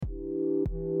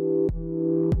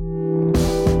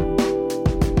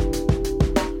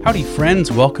Howdy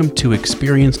friends, welcome to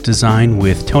Experience Design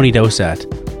with Tony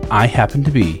Dosat. I happen to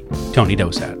be Tony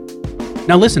Dosat.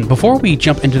 Now listen, before we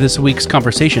jump into this week's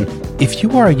conversation, if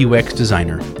you are a UX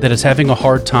designer that is having a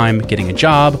hard time getting a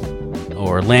job,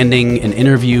 or landing an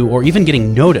interview, or even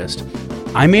getting noticed,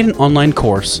 I made an online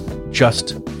course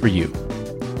just for you.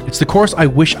 It's the course I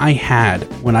wish I had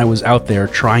when I was out there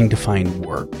trying to find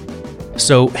work.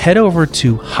 So head over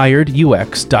to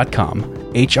hiredux.com,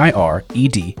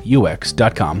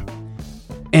 HIREDUX.com.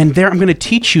 And there I'm going to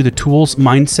teach you the tools,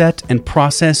 mindset, and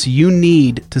process you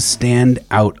need to stand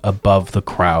out above the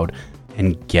crowd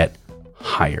and get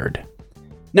hired.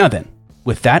 Now then,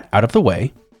 with that out of the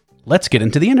way, let's get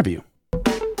into the interview.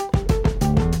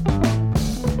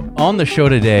 On the show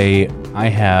today, I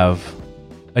have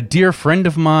a dear friend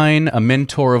of mine, a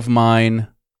mentor of mine,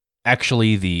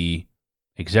 actually the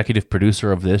executive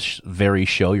producer of this very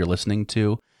show you're listening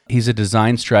to. He's a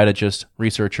design strategist,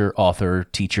 researcher, author,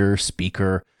 teacher,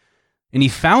 speaker, and he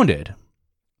founded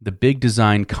the Big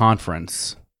Design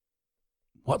Conference,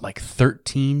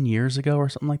 13 years ago or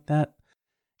something like that?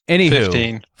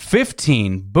 Anywho,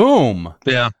 15, boom.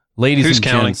 Yeah. Ladies Who's and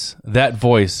counting? gents, that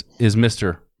voice is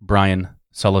Mr. Brian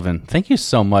Sullivan. Thank you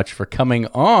so much for coming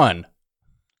on.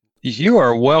 You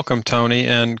are welcome, Tony,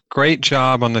 and great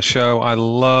job on the show. I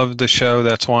love the show.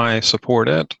 That's why I support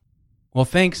it. Well,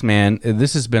 thanks, man.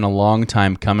 This has been a long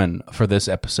time coming for this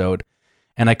episode,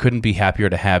 and I couldn't be happier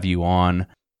to have you on.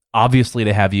 Obviously,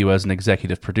 to have you as an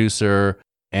executive producer,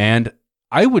 and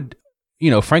I would,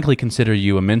 frankly consider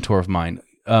you a mentor of mine.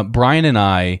 Brian and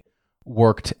I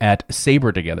worked at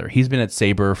Sabre together. He's been at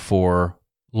Sabre for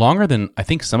longer than I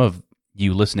think some of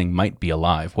you listening might be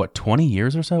alive. 20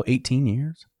 years or so? 18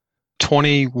 years?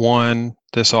 21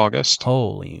 this August.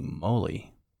 Holy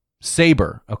moly.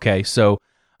 Sabre. Okay, so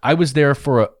I was there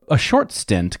for a short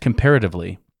stint,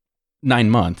 comparatively, 9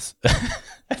 months.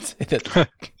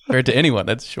 Compared to anyone,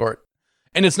 that's short.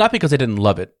 And it's not because I didn't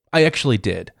love it. I actually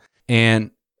did.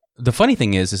 And the funny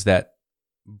thing is that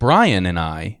Brian and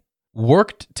I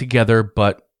worked together,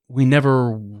 but we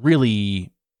never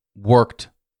really worked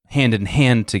hand in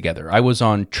hand together. I was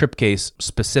on Tripcase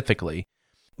specifically.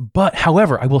 But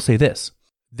however, I will say this.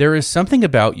 There is something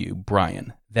about you,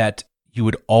 Brian, that you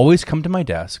would always come to my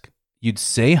desk. You'd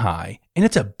say hi, and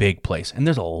it's a big place, and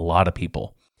there's a lot of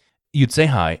people. You'd say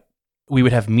hi. We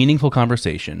would have meaningful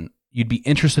conversation. You'd be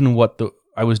interested in what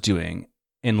I was doing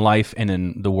in life and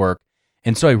in the work.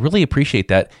 And so I really appreciate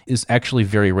that. It's actually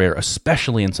very rare,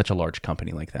 especially in such a large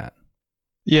company like that.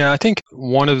 Yeah, I think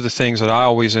one of the things that I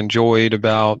always enjoyed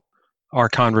about our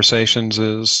conversations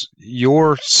is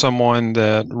you're someone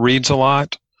that reads a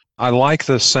lot. I like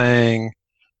the saying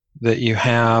that you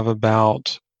have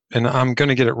about, and I'm going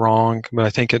to get it wrong, but I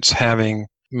think it's having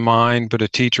mind but a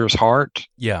teacher's heart.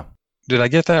 Yeah. Did I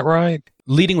get that right?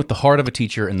 Leading with the heart of a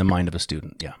teacher and the mind of a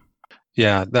student. Yeah.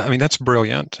 Yeah, that's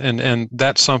brilliant. And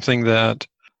that's something that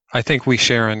I think we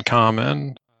share in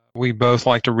common. We both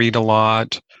like to read a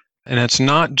lot. And it's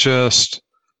not just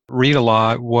read a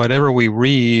lot. Whatever we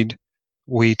read,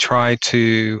 we try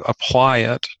to apply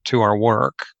it to our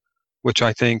work, which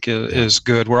I think is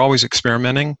good. We're always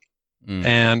experimenting.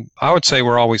 And I would say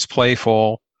we're always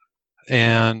playful.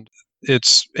 And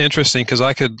it's interesting because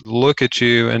I could look at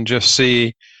you and just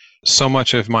see so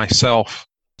much of myself.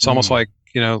 It's almost like,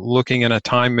 looking in a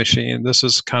time machine. This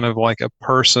is kind of like a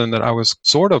person that I was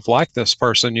sort of like this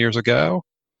person years ago.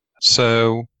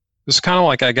 So it's kind of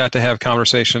like I got to have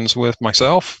conversations with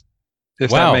myself, if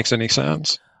that makes any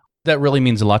sense. That really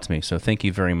means a lot to me, so thank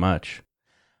you very much.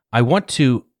 I want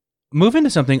to move into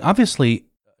something, obviously,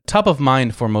 top of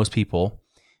mind for most people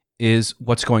is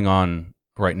what's going on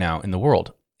right now in the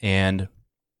world. And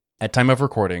at time of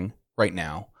recording right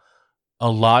now, a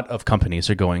lot of companies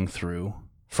are going through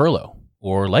furlough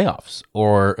or layoffs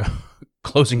or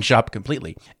closing shop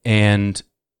completely. And,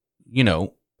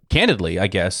 candidly, I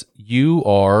guess, you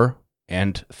are,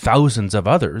 and thousands of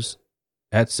others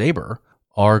at Sabre,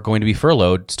 are going to be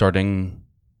furloughed starting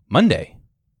Monday.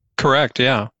 Correct.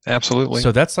 Yeah, absolutely.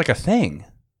 So that's like a thing.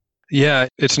 Yeah,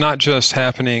 it's not just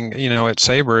happening, at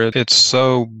Sabre. It's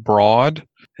so broad.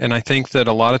 And I think that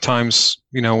a lot of times,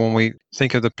 when we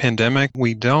think of the pandemic,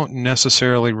 we don't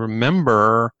necessarily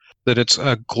remember that it's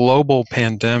a global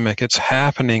pandemic. It's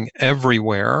happening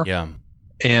everywhere. Yeah.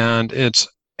 And it's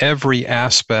every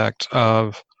aspect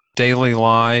of daily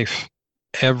life,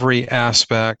 every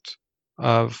aspect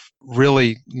of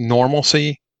really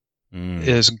normalcy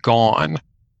is gone.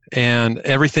 And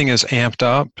everything is amped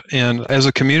up. And as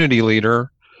a community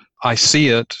leader, I see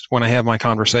it when I have my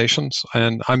conversations.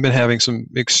 And I've been having some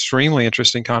extremely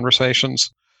interesting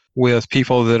conversations with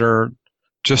people that are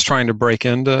just trying to break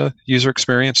into user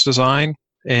experience design,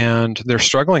 and they're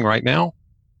struggling right now.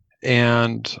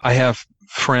 And I have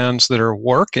friends that are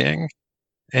working,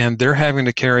 and they're having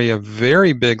to carry a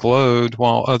very big load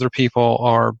while other people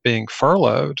are being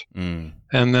furloughed. Mm.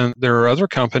 And then there are other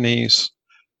companies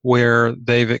where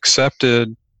they've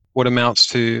accepted what amounts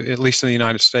to, at least in the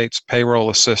United States, payroll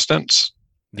assistance.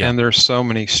 Yeah. And there's so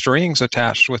many strings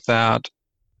attached with that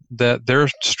they're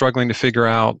struggling to figure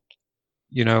out,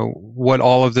 what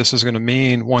all of this is going to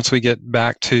mean once we get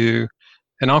back to,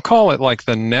 and I'll call it like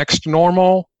the next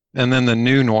normal and then the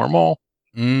new normal.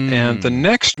 And the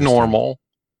next normal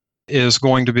is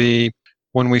going to be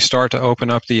when we start to open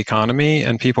up the economy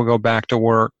and people go back to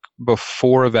work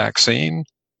before a vaccine.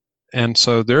 And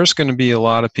so there's going to be a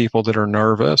lot of people that are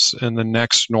nervous in the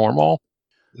next normal.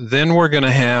 Then we're going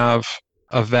to have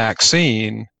a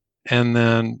vaccine, and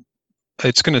then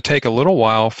it's going to take a little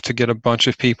while to get a bunch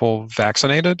of people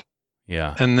vaccinated.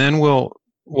 Yeah. And then we'll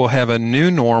have a new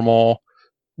normal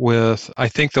with, I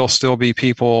think there'll still be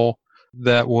people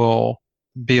that will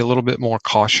be a little bit more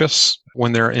cautious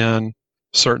when they're in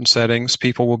certain settings.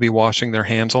 People will be washing their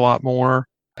hands a lot more,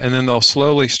 and then they'll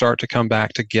slowly start to come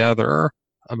back together.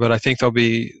 But I think there'll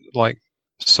be like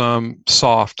some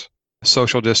soft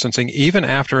social distancing even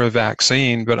after a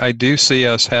vaccine. But I do see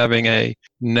us having a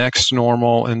next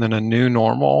normal and then a new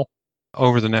normal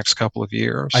over the next couple of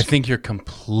years. I think you're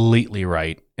completely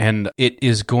right. And it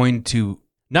is going to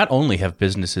not only have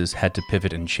businesses had to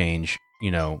pivot and change,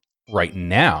 right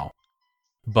now,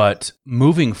 but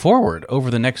moving forward over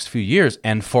the next few years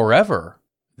and forever,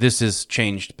 this has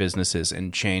changed businesses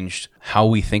and changed how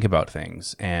we think about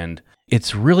things. And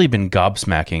it's really been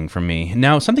gobsmacking for me.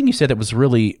 Now, something you said that was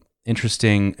really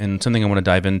interesting and something I want to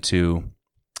dive into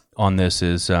on this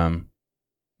is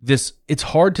it's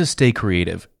hard to stay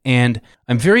creative. And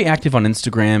I'm very active on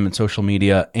Instagram and social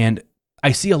media, and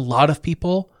I see a lot of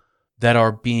people that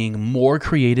are being more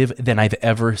creative than I've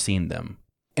ever seen them.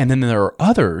 And then there are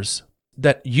others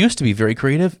that used to be very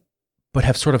creative, but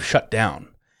have sort of shut down.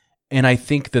 And I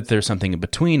think that there's something in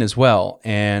between as well.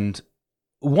 And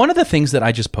one of the things that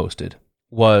I just posted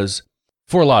was,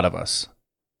 for a lot of us,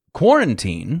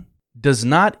 quarantine does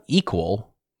not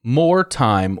equal more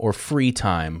time or free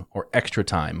time or extra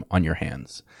time on your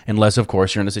hands. Unless, of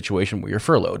course, you're in a situation where you're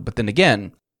furloughed. But then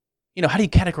again, how do you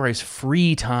categorize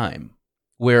free time?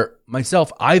 Where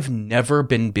myself, I've never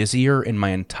been busier in my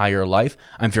entire life.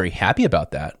 I'm very happy about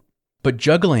that. But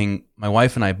juggling my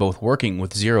wife and I both working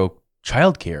with zero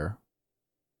childcare,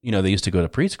 they used to go to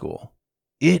preschool.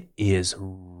 It is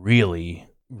really,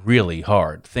 really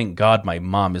hard. Thank God my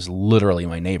mom is literally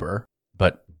my neighbor.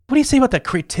 But what do you say about that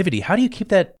creativity? How do you keep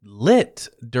that lit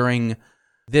during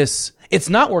this? It's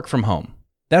not work from home.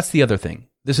 That's the other thing.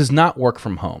 This is not work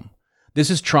from home. This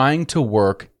is trying to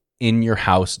work in your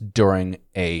house during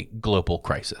a global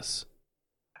crisis.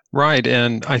 Right.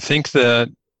 And I think that,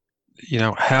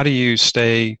 how do you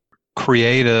stay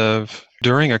creative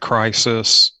during a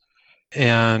crisis?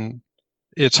 And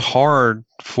it's hard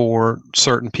for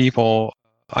certain people.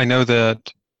 I know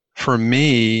that for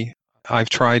me, I've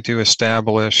tried to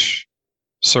establish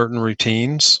certain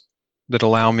routines that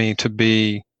allow me to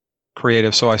be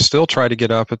creative. So I still try to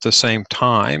get up at the same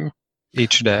time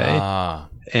each day.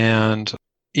 And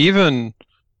even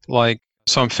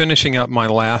so I'm finishing up my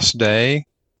last day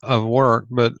of work,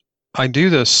 but I do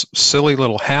this silly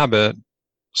little habit.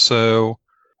 So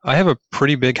I have a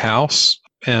pretty big house,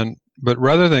 but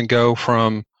rather than go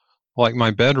from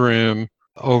my bedroom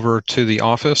over to the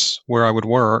office where I would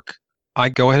work, I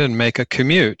go ahead and make a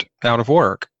commute out of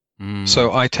work.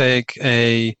 So I take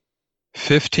a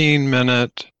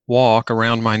 15-minute walk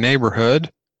around my neighborhood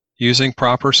using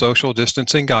proper social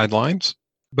distancing guidelines.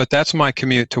 But that's my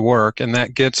commute to work, and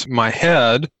that gets my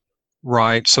head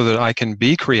right so that I can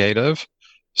be creative,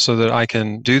 so that I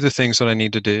can do the things that I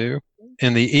need to do.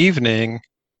 In the evening,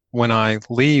 when I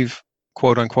leave,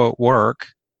 quote unquote, work,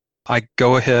 I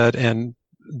go ahead and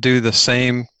do the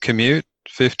same commute,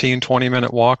 15,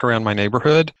 20-minute walk around my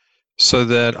neighborhood, so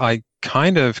that I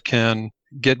kind of can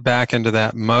get back into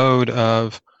that mode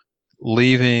of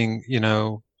leaving,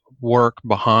 work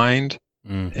behind.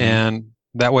 And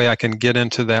that way I can get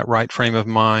into that right frame of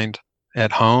mind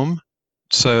at home.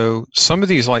 So some of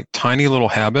these tiny little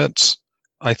habits,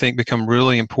 I think, become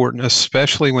really important,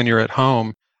 especially when you're at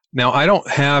home. Now, I don't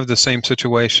have the same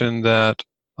situation that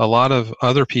a lot of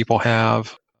other people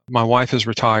have. My wife is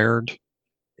retired,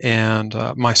 and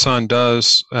my son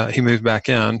does. He moved back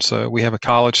in, so we have a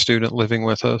college student living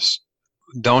with us.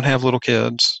 Don't have little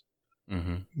kids,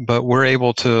 but we're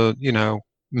able to,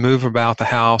 move about the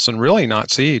house and really not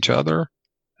see each other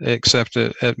except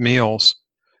at meals.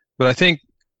 But I think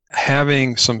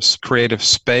having some creative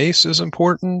space is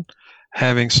important,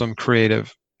 having some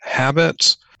creative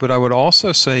habits. But I would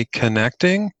also say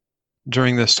connecting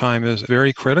during this time is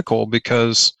very critical,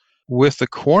 because with the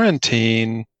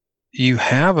quarantine, you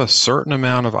have a certain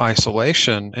amount of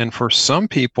isolation. And for some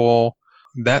people,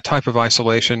 that type of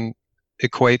isolation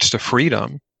equates to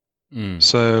freedom.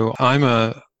 So I'm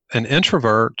an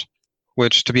introvert,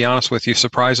 which, to be honest with you,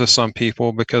 surprises some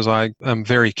people because I am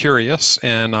very curious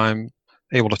and I'm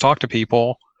able to talk to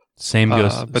people. Same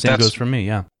goes for me,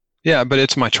 yeah. Yeah, but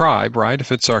it's my tribe, right?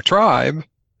 If it's our tribe,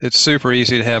 it's super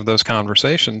easy to have those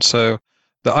conversations. So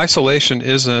the isolation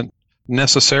isn't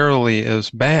necessarily as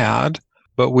bad,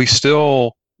 but we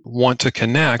still want to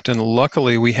connect. And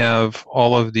luckily, we have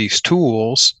all of these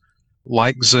tools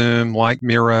like Zoom, like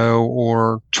Miro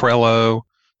or Trello,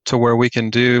 to where we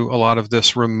can do a lot of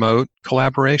this remote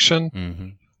collaboration. Mm-hmm.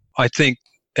 I think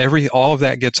all of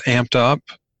that gets amped up,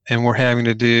 and we're having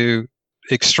to do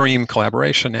extreme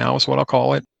collaboration now, is what I'll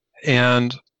call it.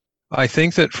 And I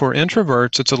think that for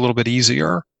introverts, it's a little bit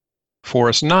easier for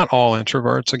us. Not all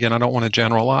introverts. Again, I don't want to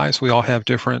generalize. We all have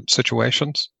different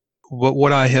situations. But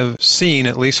what I have seen,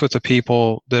 at least with the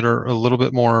people that are a little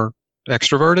bit more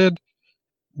extroverted,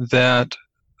 that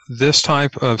this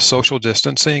type of social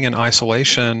distancing and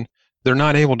isolation, they're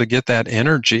not able to get that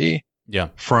energy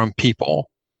from people.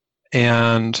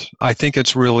 And I think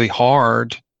it's really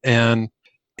hard. And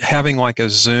having like a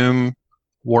Zoom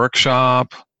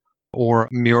workshop or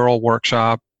mural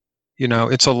workshop,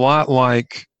 it's a lot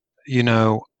like,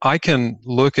 I can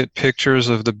look at pictures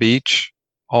of the beach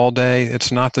all day.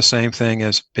 It's not the same thing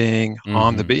as being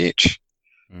on the beach.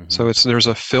 Mm-hmm. So there's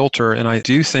a filter. And I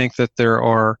do think that there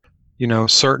are,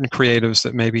 certain creatives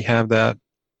that maybe have that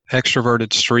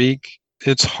extroverted streak.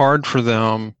 It's hard for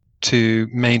them to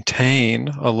maintain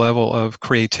a level of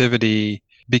creativity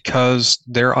because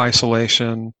their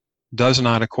isolation does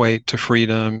not equate to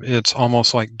freedom. It's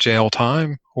almost like jail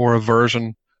time or a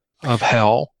version of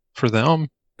hell for them.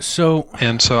 So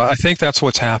I think that's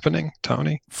what's happening,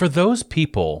 Tony. For those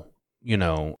people,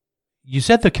 you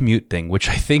said the commute thing, which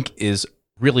I think is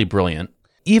really brilliant.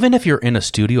 Even if you're in a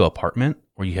studio apartment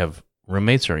or you have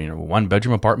roommates or, one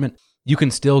bedroom apartment, you can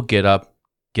still get up,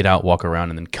 get out, walk around,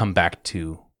 and then come back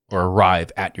to or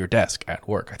arrive at your desk at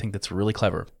work. I think that's really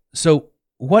clever. So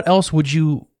what else would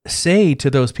you say to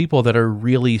those people that are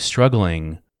really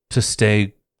struggling to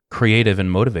stay creative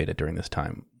and motivated during this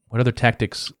time? What other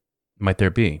tactics might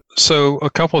there be? So a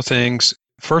couple of things.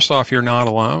 First off, you're not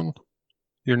alone.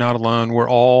 You're not alone. We're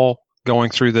all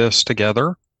going through this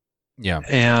together. Yeah.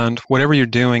 And whatever you're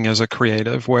doing as a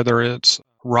creative, whether it's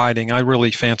writing, I really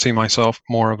fancy myself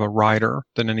more of a writer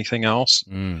than anything else.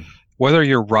 Whether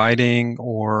you're writing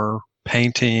or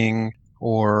painting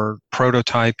or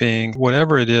prototyping,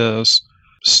 whatever it is,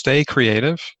 stay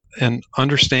creative and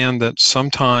understand that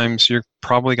sometimes you're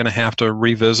probably going to have to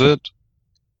revisit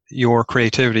your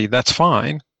creativity. That's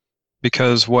fine,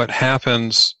 because what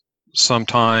happens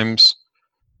sometimes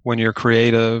when you're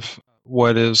creative,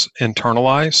 what is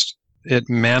internalized, it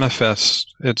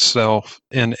manifests itself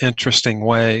in interesting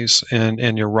ways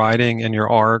in your writing, in your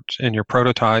art, in your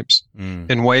prototypes,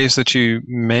 in ways that you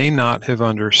may not have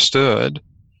understood.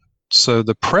 So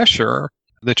the pressure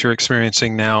that you're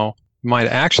experiencing now might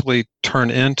actually turn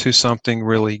into something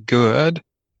really good,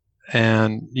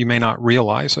 and you may not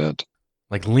realize it.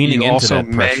 Like leaning into that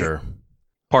pressure.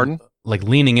 Pardon? Like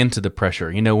leaning into the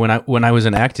pressure. When I was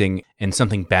in acting and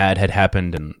something bad had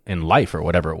happened in life or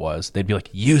whatever it was, they'd be like,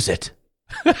 use it.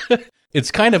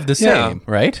 It's kind of the same,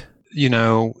 right?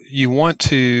 You want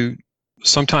to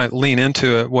sometimes lean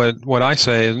into it. What I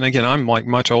say, and again, I'm like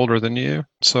much older than you,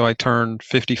 so I turned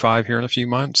 55 here in a few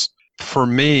months. For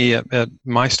me, at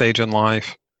my stage in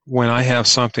life, when I have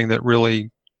something that really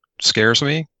scares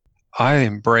me, I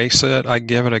embrace it. I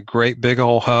give it a great big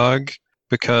old hug,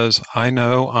 because I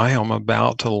know I am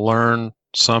about to learn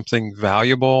something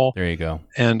valuable. There you go.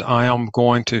 And I am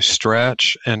going to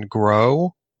stretch and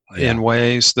grow in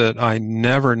ways that I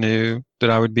never knew that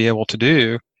I would be able to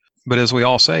do. But as we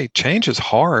all say, change is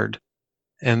hard.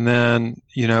 And then,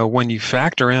 when you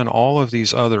factor in all of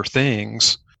these other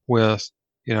things with,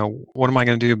 what am I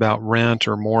going to do about rent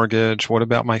or mortgage? What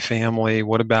about my family?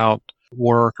 What about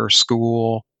work or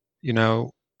school?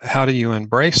 How do you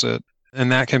embrace it? And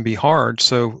that can be hard.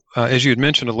 So as you had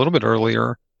mentioned a little bit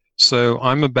earlier, so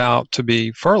I'm about to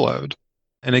be furloughed.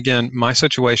 And again, my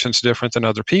situation's different than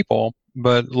other people,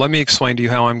 but let me explain to you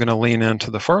how I'm going to lean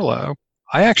into the furlough.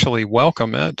 I actually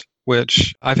welcome it,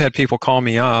 which I've had people call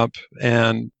me up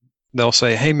and they'll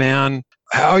say, "Hey man,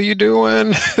 how you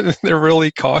doing?" They're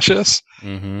really cautious.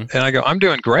 And I go, "I'm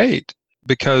doing great."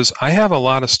 because I have a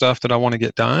lot of stuff that I want to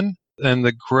get done. And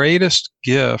the greatest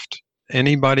gift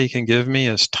anybody can give me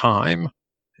is time.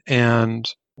 And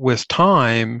with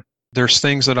time, there's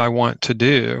things that I want to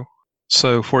do.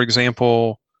 So, for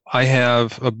example, I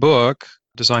have a book,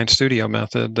 Design Studio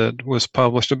Method, that was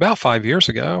published about 5 years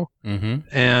ago. Mm-hmm.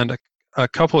 And a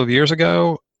couple of years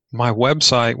ago, my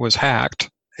website was hacked,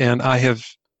 and I have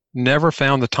never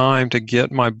found the time to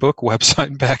get my book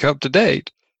website back up to date.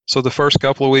 So the first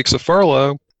couple of weeks of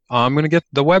furlough, I'm going to get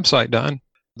the website done.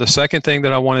 The second thing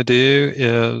that I want to do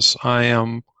is I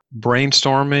am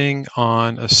brainstorming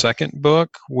on a second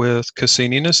book with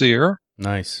Cassini Nazir.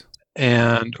 Nice.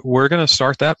 And we're going to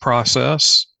start that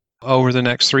process over the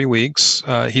next 3 weeks.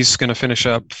 He's going to finish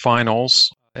up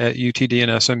finals at UTD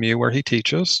and SMU where he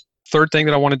teaches. Third thing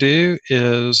that I want to do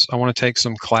is I want to take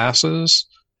some classes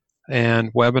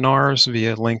and webinars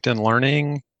via LinkedIn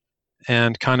Learning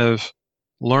and kind of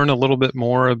learn a little bit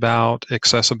more about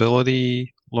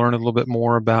accessibility, learn a little bit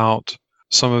more about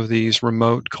some of these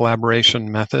remote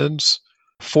collaboration methods.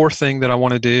 Fourth thing that I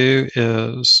want to do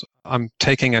is I'm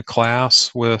taking a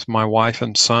class with my wife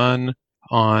and son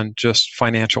on just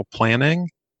financial planning.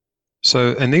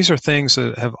 So, and these are things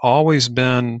that have always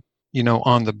been,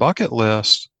 on the bucket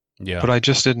list, but I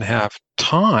just didn't have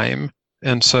time.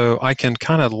 And so I can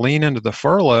kind of lean into the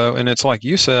furlough. And it's like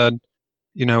you said,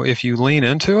 if you lean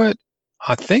into it,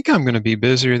 I think I'm going to be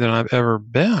busier than I've ever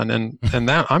been. And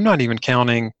that I'm not even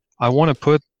counting, I want to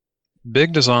put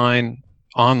Big Design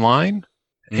online.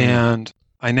 And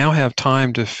I now have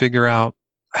time to figure out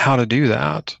how to do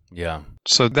that. Yeah.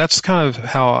 So that's kind of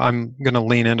how I'm going to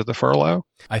lean into the furlough.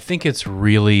 I think it's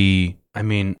really,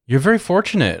 you're very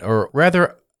fortunate, or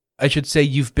rather, I should say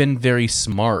you've been very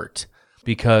smart,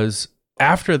 because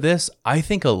after this, I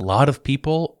think a lot of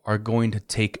people are going to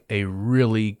take a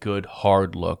really good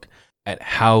hard look at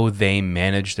how they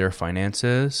manage their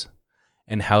finances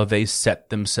and how they set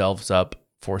themselves up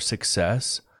for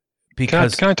success.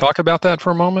 Because Can I talk about that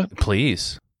for a moment?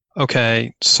 Please.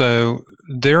 Okay, so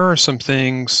there are some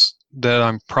things that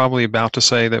I'm probably about to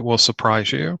say that will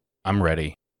surprise you. I'm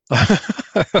ready.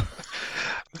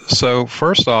 So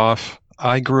first off,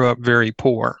 I grew up very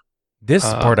poor. This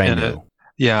part I knew.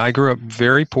 I grew up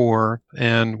very poor,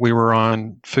 and we were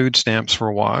on food stamps for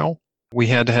a while. We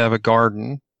had to have a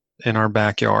garden in our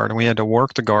backyard, and we had to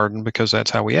work the garden because that's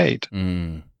how we ate.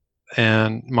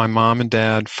 And my mom and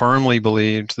dad firmly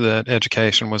believed that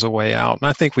education was a way out. And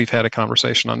I think we've had a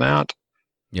conversation on that.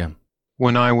 Yeah.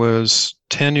 When I was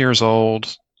 10 years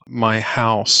old, my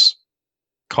house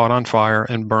caught on fire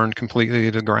and burned completely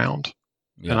to the ground.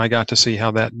 Yeah. And I got to see how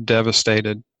that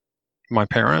devastated my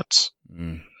parents.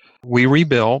 We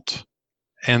rebuilt,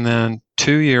 and then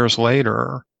 2 years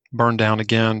later, burned down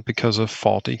again because of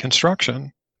faulty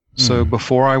construction. So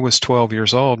before I was 12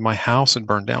 years old, my house had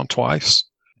burned down twice.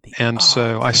 And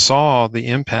so I saw the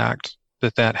impact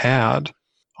that had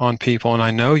on people. And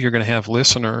I know you're going to have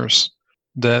listeners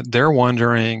that they're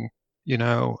wondering,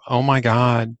 oh my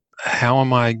God, how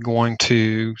am I going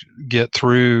to get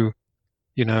through,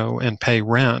 and pay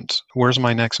rent? Where's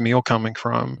my next meal coming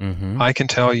from? I can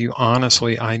tell you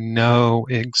honestly, I know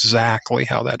exactly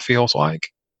how that feels like.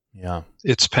 Yeah.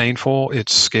 It's painful.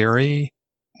 It's scary.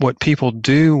 What people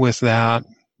do with that,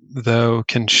 though,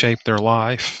 can shape their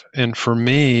life. And for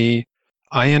me,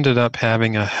 I ended up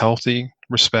having a healthy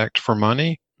respect for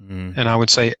money. And I would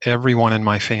say everyone in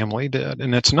my family did.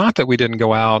 And it's not that we didn't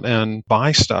go out and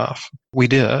buy stuff. We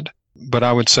did. But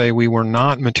I would say we were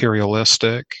not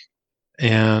materialistic,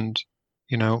 and,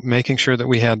 making sure that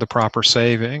we had the proper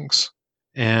savings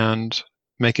and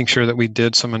making sure that we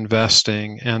did some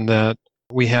investing and that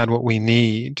we had what we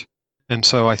need. And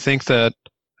so I think that,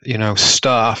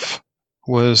 stuff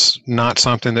was not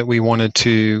something that we wanted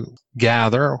to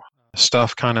gather.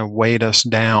 Stuff kind of weighed us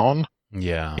down.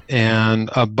 Yeah. And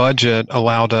a budget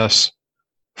allowed us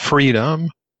freedom,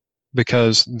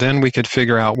 because then we could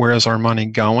figure out where is our money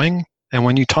going. And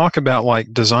when you talk about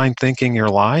like design thinking your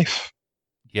life,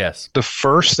 yes, the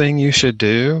first thing you should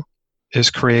do is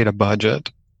create a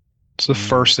budget. It's the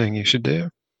first thing you should do.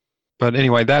 But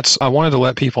anyway, I wanted to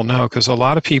let people know, because a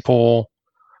lot of people,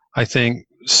 I think,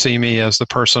 see me as the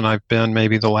person I've been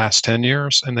maybe the last 10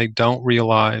 years, and they don't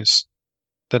realize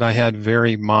that I had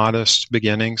very modest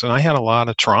beginnings, and I had a lot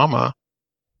of trauma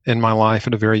in my life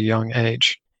at a very young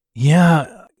age.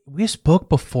 Yeah, we spoke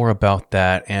before about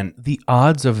that, and the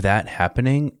odds of that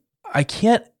happening, I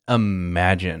can't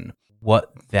imagine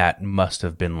what that must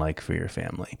have been like for your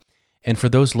family. And for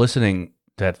those listening,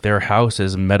 that their house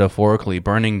is metaphorically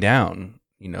burning down,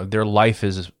 their life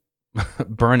is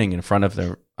burning in front of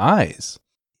their eyes.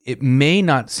 It may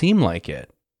not seem like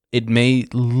it, It may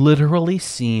literally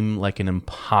seem like an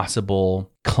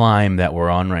impossible climb that we're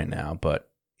on right now, but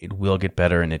it will get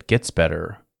better and it gets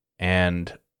better.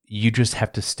 And you just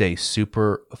have to stay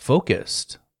super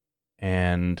focused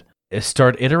and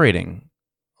start iterating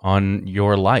on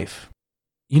your life.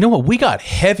 You know what? We got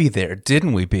heavy there,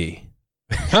 didn't we, B?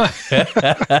 Yeah,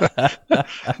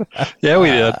 we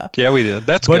did. Yeah, we did.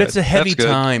 That's but good. It's a heavy That's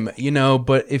good. time,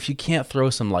 but if you can't throw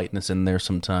some lightness in there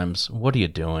sometimes, what are you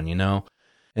doing,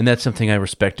 And that's something I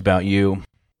respect about you.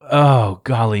 Oh,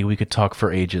 golly, we could talk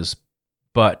for ages.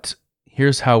 But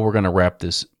here's how we're going to wrap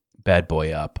this bad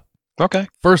boy up. Okay.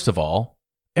 First of all,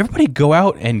 everybody go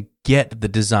out and get the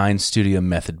Design Studio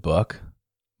Method book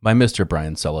by Mr.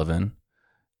 Brian Sullivan.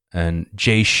 And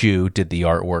Jay Shu did the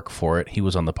artwork for it. He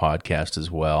was on the podcast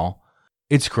as well.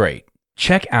 It's great.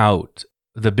 Check out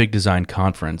the Big Design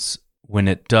Conference when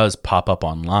it does pop up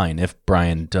online, if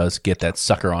Brian does get that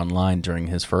sucker online during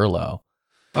his furlough.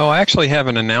 Oh, I actually have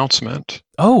an announcement.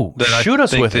 Oh, that shoot I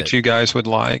us think with that it. you guys would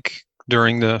like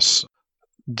during this.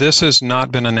 This has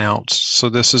not been announced, so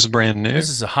this is brand new. This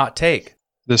is a hot take.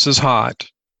 This is hot.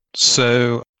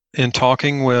 So, in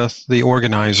talking with the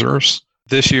organizers,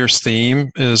 this year's theme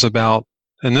is about,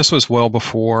 and this was well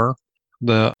before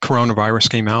the coronavirus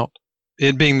came out.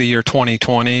 It being the year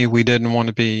 2020, we didn't want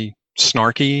to be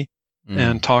snarky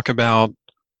and talk about,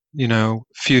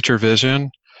 future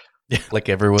vision. Like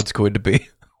everyone's going to be.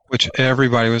 Which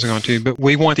everybody was going to, but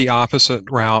we went the opposite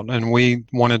route, and we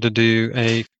wanted to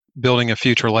do building a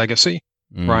future legacy,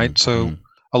 right? So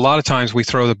a lot of times we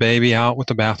throw the baby out with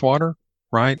the bathwater,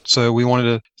 right? So we wanted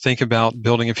to think about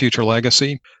building a future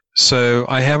legacy. So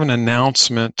I have an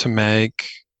announcement to make.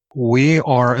 We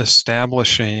are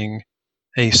establishing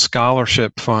a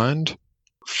scholarship fund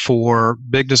for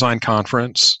Big Design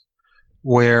Conference,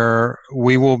 where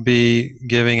we will be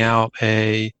giving out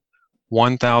a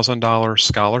 $1,000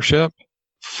 scholarship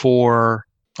for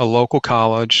a local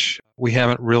college. We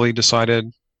haven't really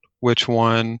decided which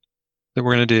one that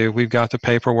we're going to do. We've got the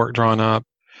paperwork drawn up.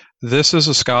 This is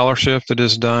a scholarship that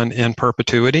is done in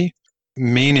perpetuity,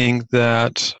 meaning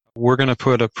that we're going to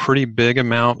put a pretty big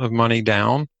amount of money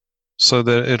down so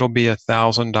that it'll be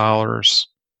 $1,000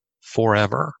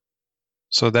 forever.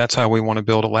 So that's how we want to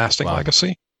build a lasting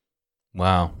legacy.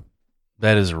 Wow.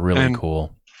 That is really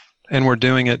cool. And we're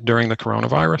doing it during the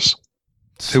coronavirus.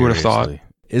 Who would have thought?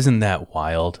 Isn't that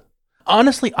wild?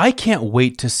 Honestly, I can't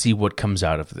wait to see what comes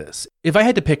out of this. If I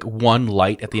had to pick one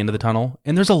light at the end of the tunnel,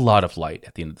 and there's a lot of light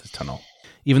at the end of the tunnel,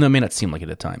 even though it may not seem like it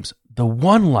at times, the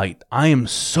one light I am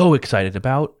so excited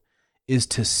about is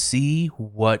to see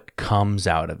what comes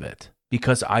out of it.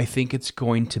 Because I think it's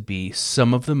going to be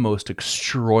some of the most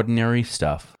extraordinary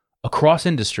stuff across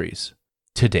industries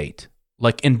to date.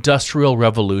 Like industrial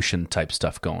revolution type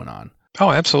stuff going on.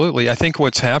 Oh, absolutely. I think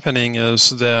what's happening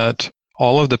is that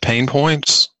all of the pain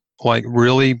points, like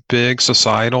really big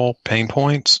societal pain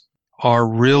points, are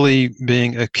really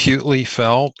being acutely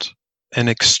felt and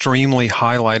extremely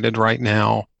highlighted right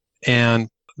now. And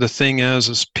the thing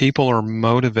is people are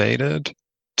motivated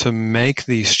to make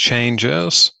these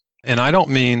changes. And I don't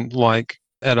mean like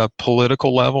at a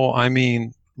political level. I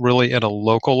mean really at a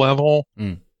local level.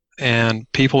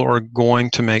 And people are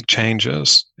going to make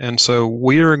changes. And so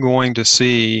we are going to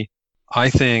see,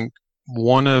 I think,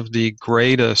 one of the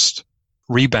greatest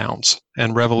rebounds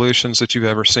and revolutions that you've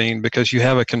ever seen, because you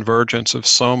have a convergence of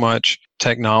so much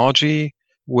technology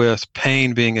with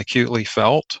pain being acutely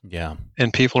felt. Yeah.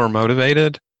 And people are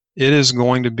motivated. It is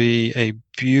going to be a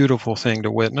beautiful thing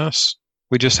to witness.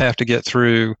 We just have to get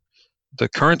through the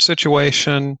current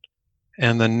situation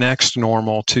and the next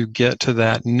normal to get to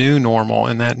that new normal.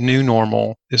 And that new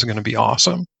normal is going to be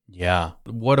awesome. Yeah.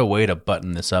 What a way to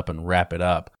button this up and wrap it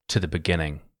up to the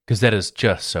beginning, because that is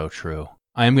just so true.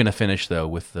 I am going to finish, though,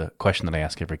 with the question that I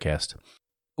ask every cast,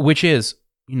 which is,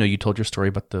 you told your story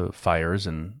about the fires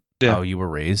and how you were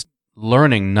raised,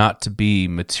 learning not to be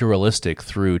materialistic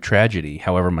through tragedy.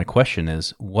 However, my question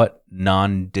is, what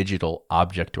non-digital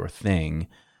object or thing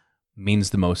means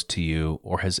the most to you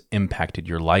or has impacted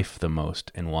your life the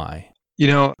most, and why?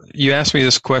 You asked me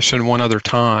this question one other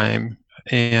time,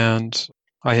 and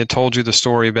I had told you the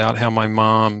story about how my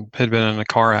mom had been in a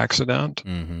car accident,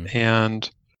 and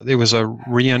it was a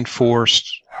reinforced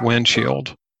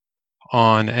windshield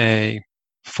on a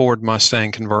Ford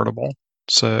Mustang convertible.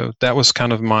 So that was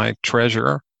kind of my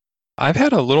treasure. I've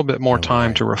had a little bit more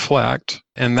time to reflect,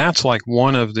 and that's like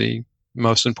one of the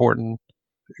most important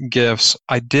gifts.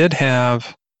 I did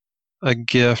have a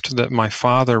gift that my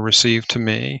father received to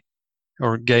me,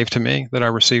 or gave to me, that I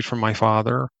received from my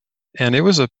father, and it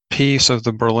was a piece of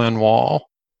the Berlin Wall.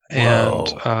 Whoa,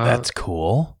 And that's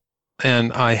cool.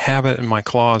 and I have it in my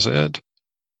closet,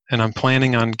 and I'm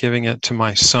planning on giving it to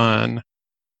my son.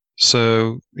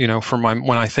 So, when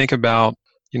I think about,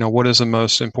 what is the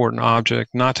most important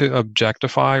object, not to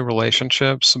objectify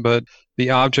relationships, but the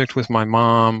object with my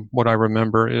mom, what I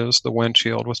remember is the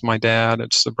windshield. With my dad,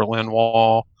 it's the Berlin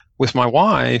Wall. With my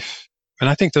wife, and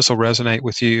I think this will resonate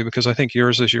with you because I think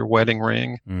yours is your wedding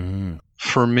ring. Mm-hmm.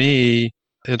 For me,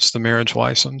 it's the marriage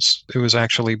license. It was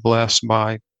actually blessed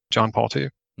by John Paul II.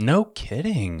 No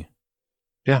kidding.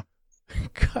 Yeah.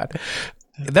 God.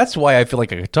 That's why I feel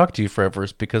like I could talk to you forever,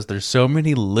 is because there's so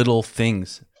many little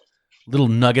things, little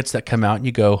nuggets that come out and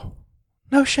you go,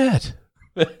 no shit.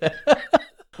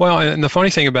 Well, and the funny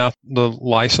thing about the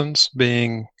license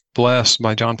being blessed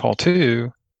by John Paul II,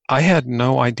 I had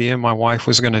no idea my wife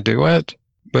was going to do it,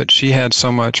 but she had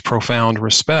so much profound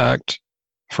respect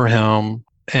for him.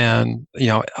 And,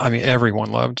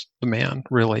 everyone loved the man,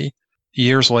 really.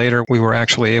 Years later, we were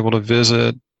actually able to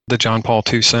visit the John Paul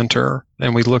II Center,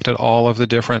 and we looked at all of the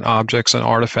different objects and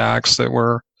artifacts that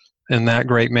were in that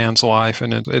great man's life.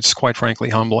 And it's quite frankly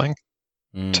humbling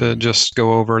to just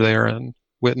go over there and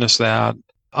witness that.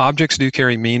 Objects do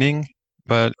carry meaning,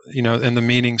 but, and the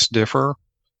meanings differ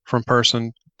from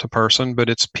person to person, but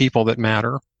it's people that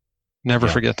matter. Never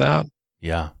forget that.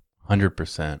 Yeah,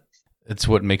 100%. It's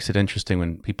what makes it interesting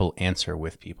when people answer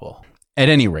with people. At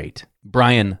any rate,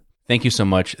 Brian, thank you so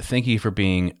much. Thank you for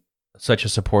being such a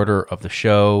supporter of the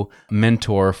show,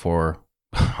 mentor for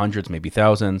hundreds, maybe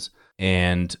thousands.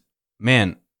 And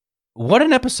man, what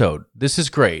an episode. This is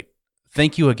great.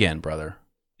 Thank you again, brother.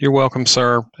 You're welcome,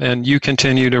 sir. And you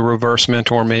continue to reverse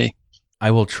mentor me.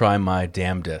 I will try my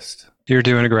damnedest. You're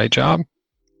doing a great job.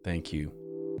 Thank you.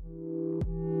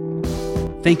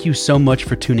 Thank you so much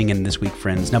for tuning in this week,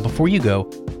 friends. Now, before you go,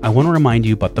 I want to remind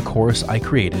you about the course I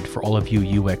created for all of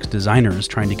you UX designers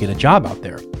trying to get a job out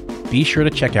there. Be sure to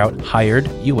check out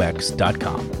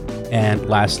hiredux.com. And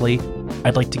lastly,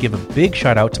 I'd like to give a big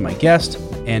shout out to my guest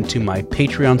and to my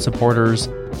Patreon supporters.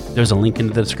 There's a link in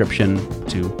the description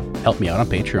to help me out on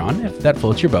Patreon if that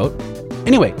floats your boat.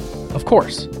 Anyway, of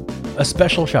course, a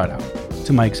special shout out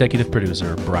to my executive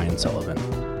producer, Brian Sullivan.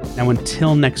 Now,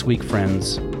 until next week,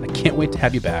 friends, I can't wait to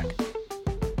have you back.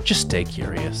 Just stay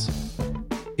curious.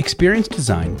 Experience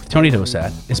Design with Tony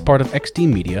Dosat is part of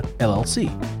XD Media, LLC.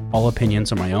 All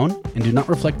opinions are my own and do not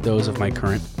reflect those of my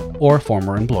current or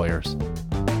former employers.